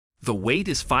The wait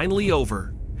is finally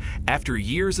over. After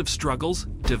years of struggles,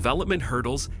 development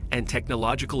hurdles, and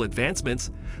technological advancements,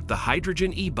 the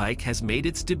hydrogen e-bike has made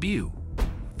its debut.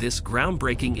 This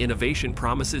groundbreaking innovation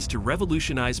promises to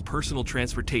revolutionize personal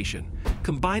transportation,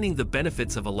 combining the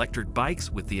benefits of electric bikes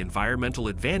with the environmental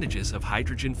advantages of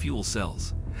hydrogen fuel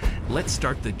cells. Let's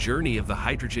start the journey of the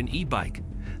hydrogen e-bike,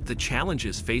 the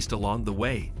challenges faced along the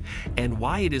way, and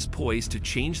why it is poised to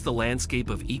change the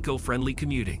landscape of eco-friendly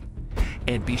commuting.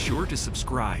 And be sure to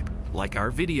subscribe, like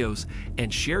our videos,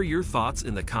 and share your thoughts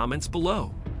in the comments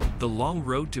below. The long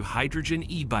road to hydrogen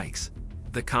e-bikes.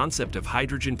 The concept of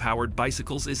hydrogen-powered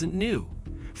bicycles isn't new.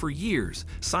 For years,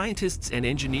 scientists and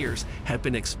engineers have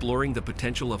been exploring the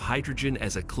potential of hydrogen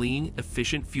as a clean,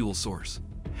 efficient fuel source.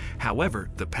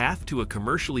 However, the path to a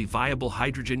commercially viable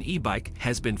hydrogen e-bike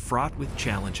has been fraught with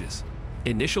challenges.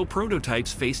 Initial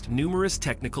prototypes faced numerous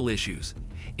technical issues,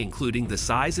 including the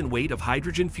size and weight of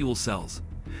hydrogen fuel cells,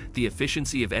 the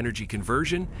efficiency of energy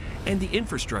conversion, and the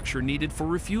infrastructure needed for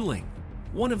refueling.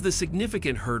 One of the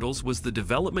significant hurdles was the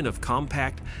development of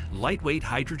compact, lightweight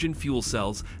hydrogen fuel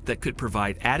cells that could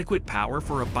provide adequate power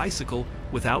for a bicycle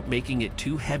without making it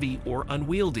too heavy or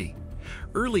unwieldy.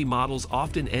 Early models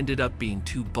often ended up being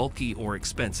too bulky or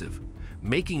expensive,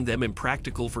 making them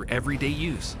impractical for everyday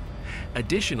use.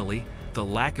 Additionally, the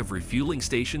lack of refueling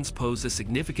stations posed a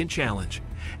significant challenge,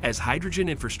 as hydrogen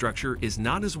infrastructure is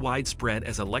not as widespread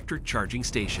as electric charging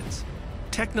stations.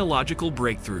 Technological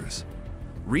breakthroughs.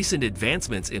 Recent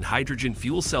advancements in hydrogen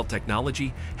fuel cell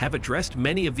technology have addressed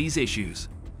many of these issues.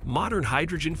 Modern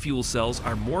hydrogen fuel cells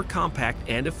are more compact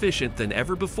and efficient than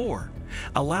ever before,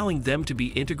 allowing them to be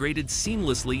integrated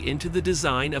seamlessly into the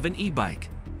design of an e-bike.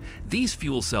 These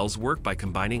fuel cells work by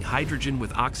combining hydrogen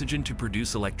with oxygen to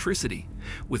produce electricity,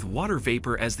 with water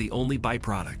vapor as the only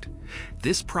byproduct.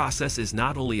 This process is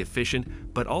not only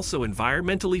efficient, but also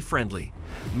environmentally friendly,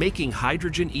 making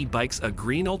hydrogen e-bikes a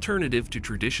green alternative to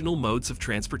traditional modes of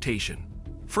transportation.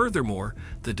 Furthermore,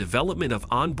 the development of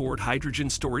onboard hydrogen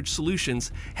storage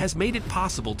solutions has made it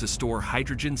possible to store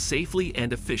hydrogen safely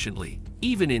and efficiently,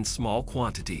 even in small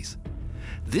quantities.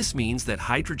 This means that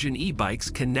hydrogen e-bikes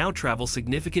can now travel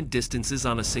significant distances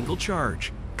on a single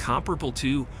charge, comparable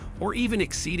to or even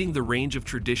exceeding the range of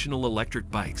traditional electric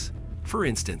bikes. For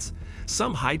instance,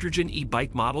 some hydrogen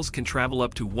e-bike models can travel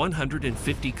up to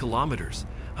 150 kilometers,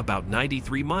 about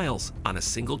 93 miles, on a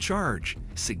single charge,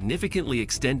 significantly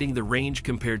extending the range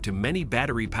compared to many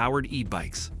battery-powered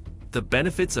e-bikes. The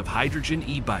benefits of hydrogen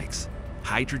e-bikes.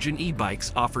 Hydrogen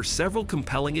e-bikes offer several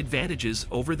compelling advantages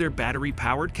over their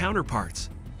battery-powered counterparts.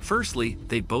 Firstly,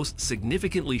 they boast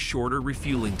significantly shorter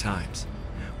refueling times.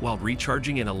 While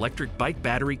recharging an electric bike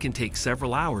battery can take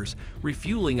several hours,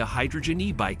 refueling a hydrogen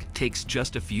e-bike takes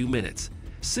just a few minutes,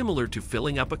 similar to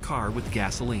filling up a car with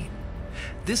gasoline.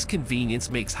 This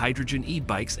convenience makes hydrogen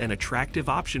e-bikes an attractive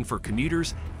option for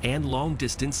commuters and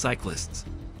long-distance cyclists.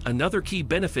 Another key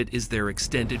benefit is their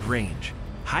extended range.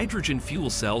 Hydrogen fuel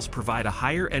cells provide a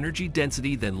higher energy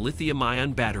density than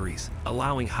lithium-ion batteries,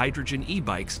 allowing hydrogen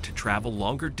e-bikes to travel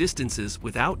longer distances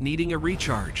without needing a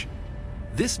recharge.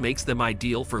 This makes them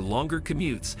ideal for longer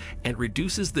commutes and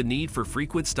reduces the need for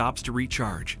frequent stops to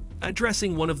recharge,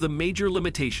 addressing one of the major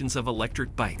limitations of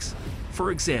electric bikes.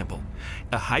 For example,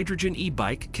 a hydrogen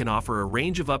e-bike can offer a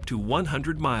range of up to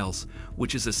 100 miles,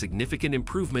 which is a significant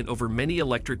improvement over many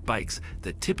electric bikes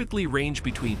that typically range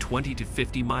between 20 to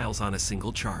 50 miles on a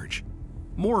single charge.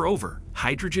 Moreover,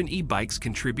 hydrogen e-bikes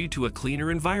contribute to a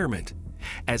cleaner environment.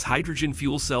 As hydrogen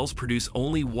fuel cells produce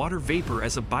only water vapor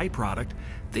as a byproduct,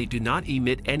 they do not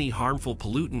emit any harmful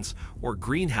pollutants or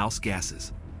greenhouse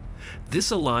gases.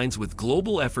 This aligns with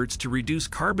global efforts to reduce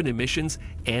carbon emissions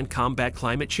and combat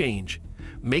climate change,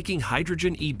 making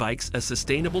hydrogen e-bikes a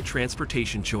sustainable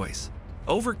transportation choice.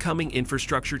 Overcoming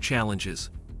infrastructure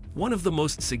challenges. One of the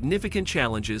most significant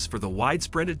challenges for the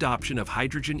widespread adoption of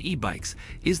hydrogen e-bikes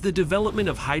is the development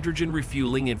of hydrogen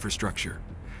refueling infrastructure.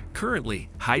 Currently,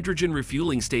 hydrogen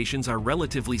refueling stations are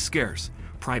relatively scarce,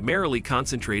 primarily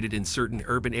concentrated in certain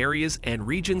urban areas and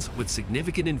regions with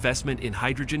significant investment in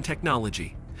hydrogen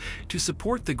technology. To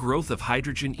support the growth of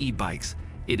hydrogen e-bikes,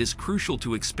 it is crucial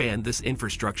to expand this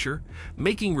infrastructure,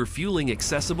 making refueling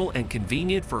accessible and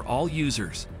convenient for all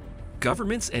users.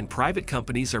 Governments and private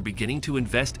companies are beginning to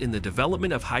invest in the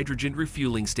development of hydrogen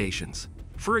refueling stations.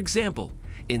 For example,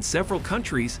 in several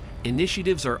countries,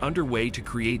 initiatives are underway to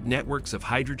create networks of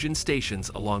hydrogen stations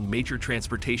along major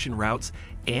transportation routes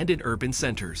and in urban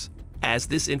centers. As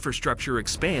this infrastructure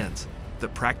expands, the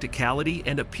practicality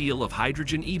and appeal of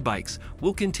hydrogen e-bikes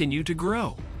will continue to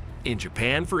grow. In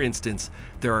Japan, for instance,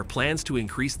 there are plans to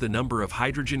increase the number of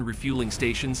hydrogen refueling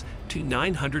stations to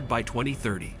 900 by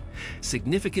 2030.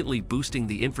 significantly boosting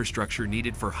the infrastructure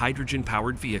needed for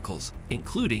hydrogen-powered vehicles,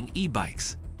 including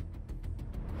e-bikes.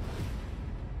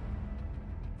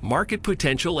 Market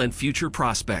potential and future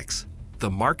prospects.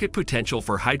 The market potential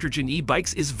for hydrogen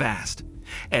e-bikes is vast.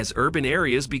 As urban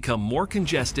areas become more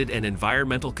congested and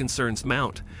environmental concerns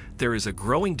mount, there is a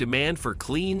growing demand for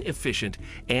clean, efficient,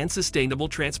 and sustainable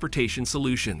transportation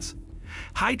solutions.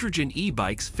 Hydrogen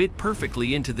e-bikes fit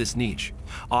perfectly into this niche,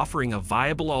 offering a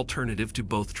viable alternative to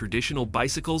both traditional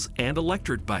bicycles and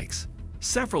electric bikes.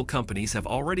 Several companies have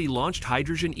already launched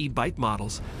hydrogen e-bike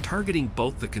models targeting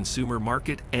both the consumer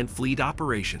market and fleet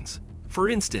operations. For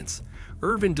instance,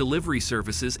 urban delivery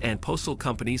services and postal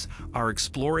companies are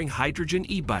exploring hydrogen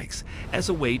e-bikes as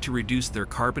a way to reduce their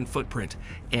carbon footprint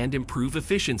and improve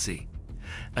efficiency.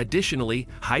 Additionally,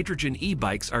 hydrogen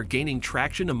e-bikes are gaining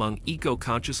traction among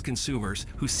eco-conscious consumers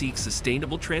who seek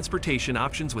sustainable transportation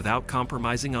options without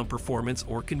compromising on performance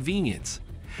or convenience.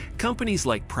 Companies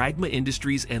like Pragma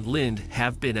Industries and Lind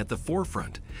have been at the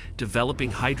forefront,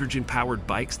 developing hydrogen-powered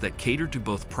bikes that cater to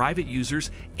both private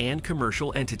users and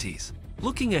commercial entities.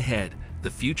 Looking ahead,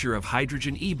 the future of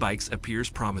hydrogen e-bikes appears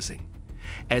promising.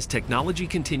 As technology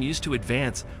continues to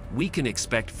advance, we can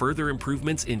expect further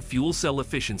improvements in fuel cell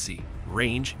efficiency,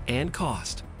 range, and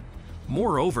cost.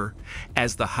 Moreover,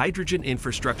 as the hydrogen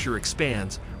infrastructure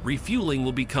expands, refueling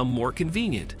will become more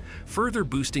convenient, further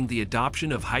boosting the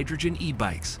adoption of hydrogen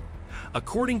e-bikes.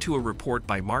 According to a report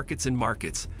by Markets and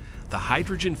Markets, the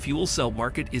hydrogen fuel cell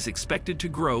market is expected to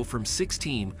grow from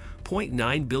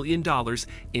 $16.9 billion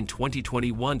in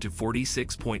 2021 to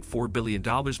 $46.4 billion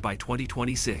by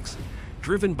 2026,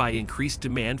 driven by increased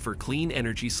demand for clean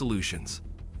energy solutions.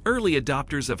 Early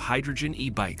adopters of hydrogen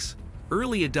e-bikes.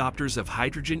 Early adopters of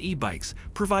hydrogen e-bikes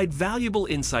provide valuable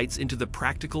insights into the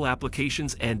practical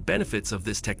applications and benefits of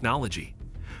this technology.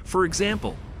 For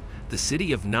example, the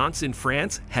city of Nantes in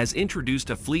France has introduced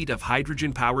a fleet of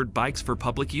hydrogen-powered bikes for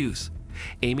public use,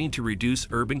 aiming to reduce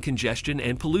urban congestion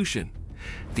and pollution.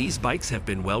 These bikes have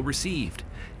been well received,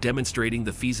 demonstrating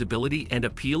the feasibility and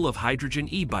appeal of hydrogen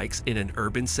e-bikes in an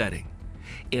urban setting.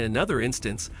 In another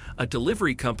instance, a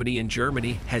delivery company in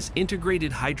Germany has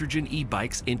integrated hydrogen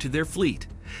e-bikes into their fleet,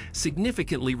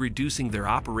 significantly reducing their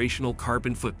operational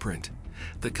carbon footprint.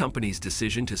 The company's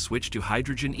decision to switch to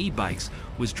hydrogen e-bikes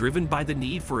was driven by the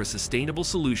need for a sustainable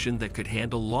solution that could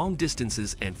handle long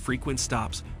distances and frequent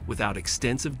stops without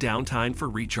extensive downtime for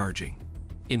recharging.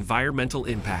 Environmental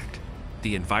impact.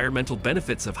 The environmental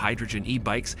benefits of hydrogen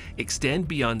e-bikes extend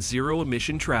beyond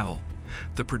zero-emission travel.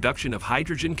 The production of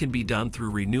hydrogen can be done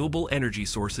through renewable energy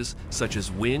sources such as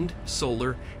wind,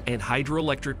 solar, and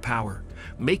hydroelectric power,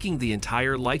 making the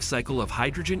entire life cycle of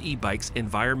hydrogen e-bikes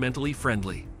environmentally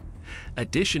friendly.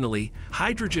 Additionally,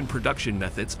 hydrogen production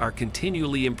methods are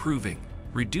continually improving,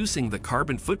 reducing the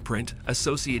carbon footprint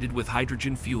associated with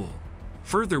hydrogen fuel.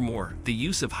 Furthermore, the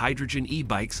use of hydrogen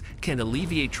e-bikes can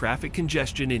alleviate traffic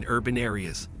congestion in urban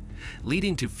areas,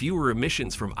 leading to fewer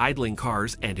emissions from idling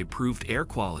cars and improved air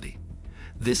quality.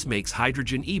 This makes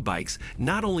hydrogen e-bikes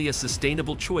not only a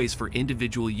sustainable choice for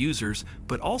individual users,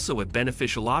 but also a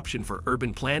beneficial option for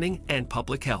urban planning and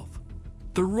public health.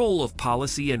 The role of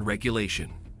policy and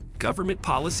regulation. Government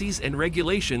policies and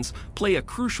regulations play a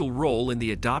crucial role in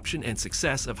the adoption and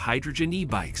success of hydrogen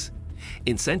e-bikes.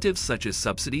 Incentives such as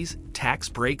subsidies, tax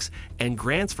breaks, and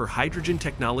grants for hydrogen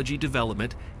technology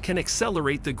development can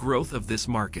accelerate the growth of this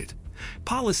market.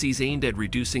 Policies aimed at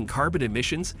reducing carbon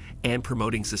emissions and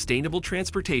promoting sustainable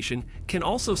transportation can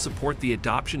also support the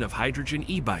adoption of hydrogen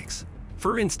e-bikes.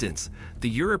 For instance, the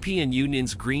European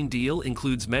Union's Green Deal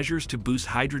includes measures to boost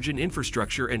hydrogen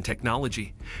infrastructure and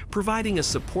technology, providing a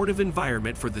supportive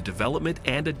environment for the development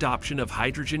and adoption of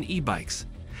hydrogen e-bikes.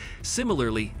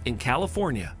 Similarly, in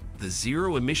California, the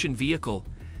Zero Emission Vehicle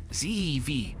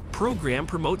 (ZEV) program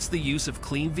promotes the use of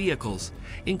clean vehicles,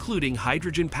 including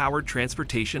hydrogen-powered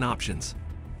transportation options.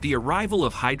 The arrival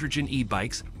of hydrogen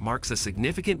e-bikes marks a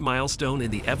significant milestone in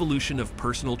the evolution of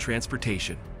personal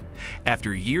transportation.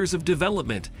 After years of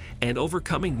development and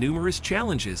overcoming numerous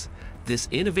challenges, this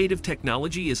innovative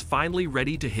technology is finally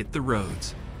ready to hit the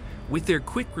roads. With their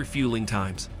quick refueling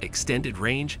times, extended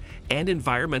range, and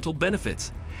environmental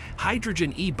benefits,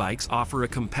 hydrogen e-bikes offer a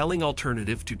compelling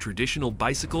alternative to traditional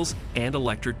bicycles and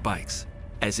electric bikes.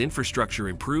 As infrastructure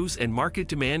improves and market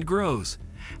demand grows,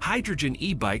 hydrogen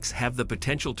e-bikes have the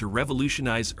potential to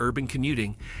revolutionize urban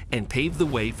commuting and pave the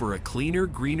way for a cleaner,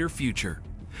 greener future.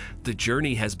 The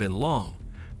journey has been long,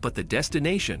 but the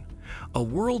destination, a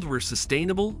world where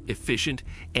sustainable, efficient,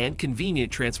 and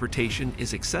convenient transportation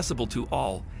is accessible to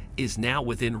all, is now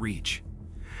within reach.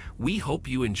 We hope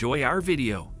you enjoy our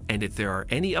video, and if there are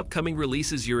any upcoming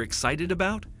releases you're excited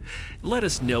about, let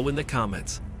us know in the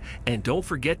comments. And don't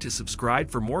forget to subscribe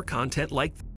for more content like this.